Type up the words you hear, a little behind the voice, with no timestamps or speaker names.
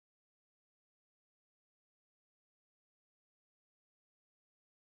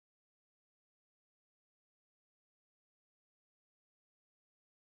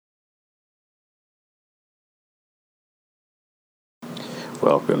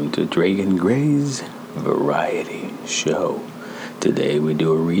Welcome to Dragon Gray's Variety Show. Today we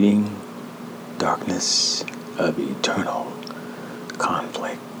do a reading, Darkness of Eternal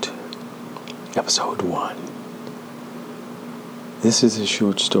Conflict, Episode 1. This is a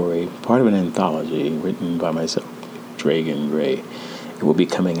short story, part of an anthology written by myself, Dragon Gray. It will be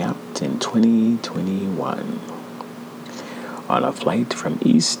coming out in 2021. On a flight from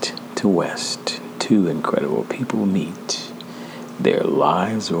east to west, two incredible people meet. Their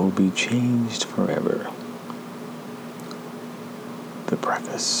lives will be changed forever. The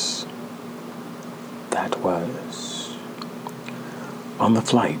preface. That was. On the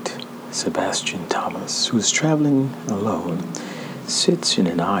flight, Sebastian Thomas, who is traveling alone, sits in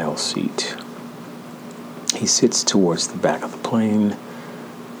an aisle seat. He sits towards the back of the plane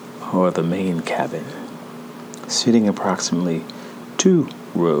or the main cabin. Sitting approximately 2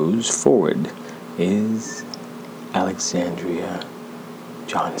 rows forward is Alexandria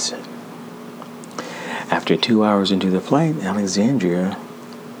Johnson. After 2 hours into the flight, Alexandria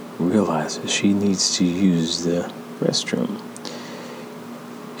realizes she needs to use the restroom.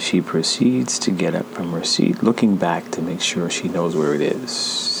 She proceeds to get up from her seat, looking back to make sure she knows where it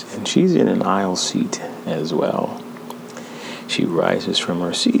is. And she's in an aisle seat as well. She rises from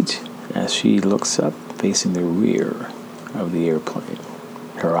her seat as she looks up, facing the rear of the airplane.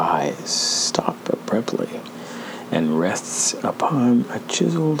 Her eyes stop abruptly and rests upon a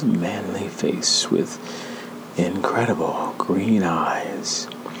chiseled, manly face with incredible green eyes.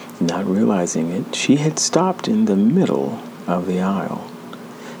 Not realizing it, she had stopped in the middle of the aisle.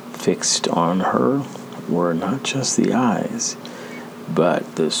 Fixed on her were not just the eyes,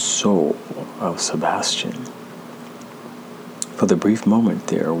 but the soul of Sebastian. For the brief moment,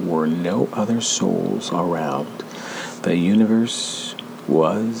 there were no other souls around. The universe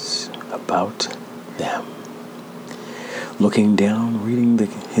was about them. Looking down, reading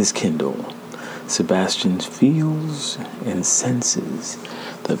his Kindle, Sebastian feels and senses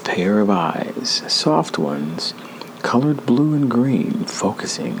the pair of eyes, soft ones, colored blue and green,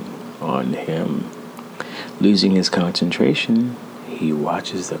 focusing on him. Losing his concentration, he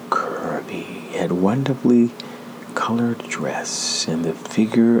watches the curvy yet wonderfully colored dress and the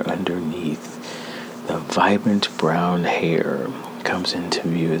figure underneath. The vibrant brown hair comes into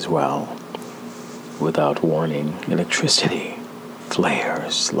view as well. Without warning, electricity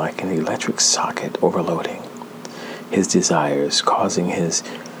flares like an electric socket overloading. His desires, causing his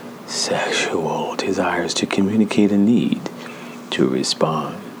sexual desires to communicate a need to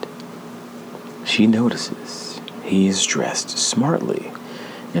respond. She notices he is dressed smartly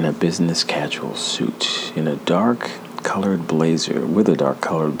in a business casual suit, in a dark-colored blazer, with a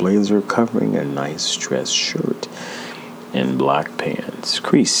dark-colored blazer covering a nice dress shirt and black pants,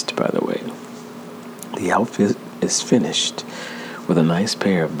 creased, by the way. The outfit is finished with a nice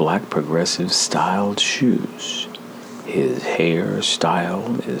pair of black progressive styled shoes. His hair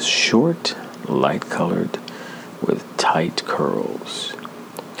style is short, light-colored, with tight curls.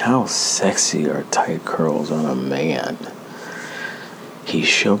 How sexy are tight curls on a man? He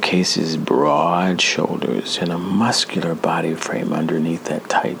showcases broad shoulders and a muscular body frame underneath that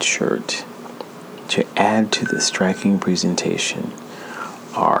tight shirt. To add to the striking presentation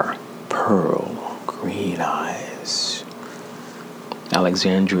are pearl green eyes.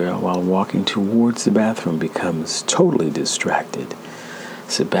 Alexandria, while walking towards the bathroom, becomes totally distracted.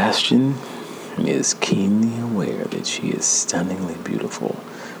 Sebastian is keenly aware that she is stunningly beautiful.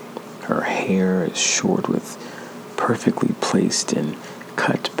 Her hair is short with perfectly placed and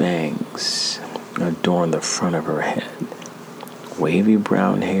cut bangs adorn the front of her head. Wavy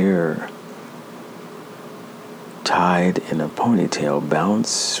brown hair tied in a ponytail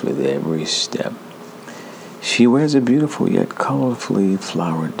bounce with every step. She wears a beautiful yet colorfully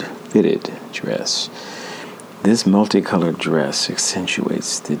flowered fitted dress. This multicolored dress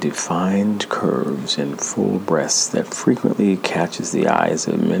accentuates the defined curves and full breasts that frequently catches the eyes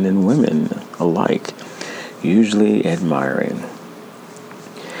of men and women alike, usually admiring.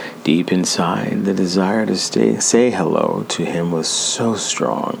 Deep inside, the desire to say hello to him was so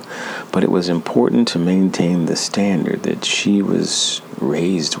strong, but it was important to maintain the standard that she was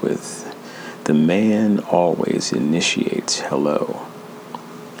raised with. The man always initiates hello.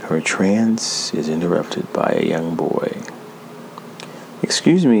 Her trance is interrupted by a young boy.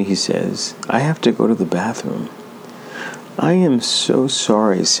 "Excuse me," he says. "I have to go to the bathroom." "I am so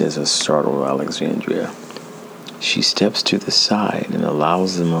sorry," says a startled Alexandria. She steps to the side and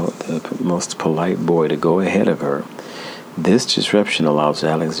allows the most polite boy to go ahead of her. This disruption allows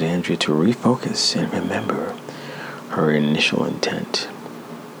Alexandria to refocus and remember her initial intent,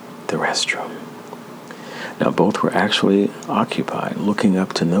 the restroom. Now, both were actually occupied, looking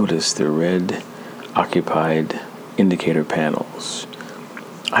up to notice the red occupied indicator panels.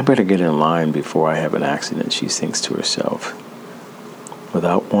 I better get in line before I have an accident, she thinks to herself.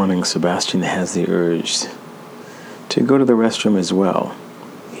 Without warning, Sebastian has the urge to go to the restroom as well.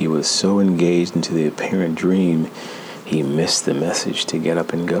 He was so engaged into the apparent dream, he missed the message to get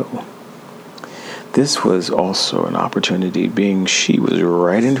up and go. This was also an opportunity, being she was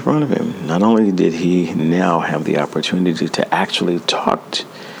right in front of him. Not only did he now have the opportunity to actually talk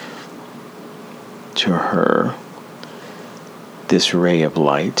to her, this ray of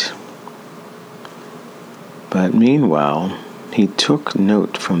light, but meanwhile, he took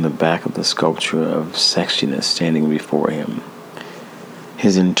note from the back of the sculpture of Sextinus standing before him.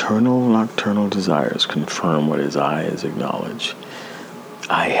 His internal nocturnal desires confirm what his eyes acknowledge.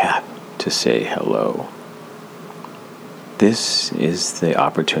 I have to say hello. This is the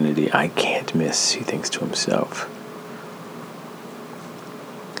opportunity I can't miss, he thinks to himself.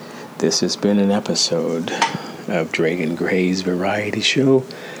 This has been an episode of Dragon Gray's variety show,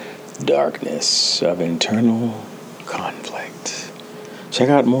 Darkness of Internal Conflict. Check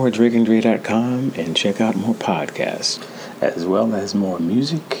out more at DragonGray.com and check out more podcasts, as well as more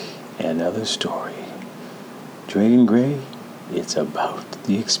music and other story. Dragon Gray, it's about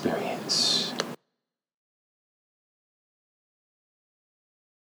the experience.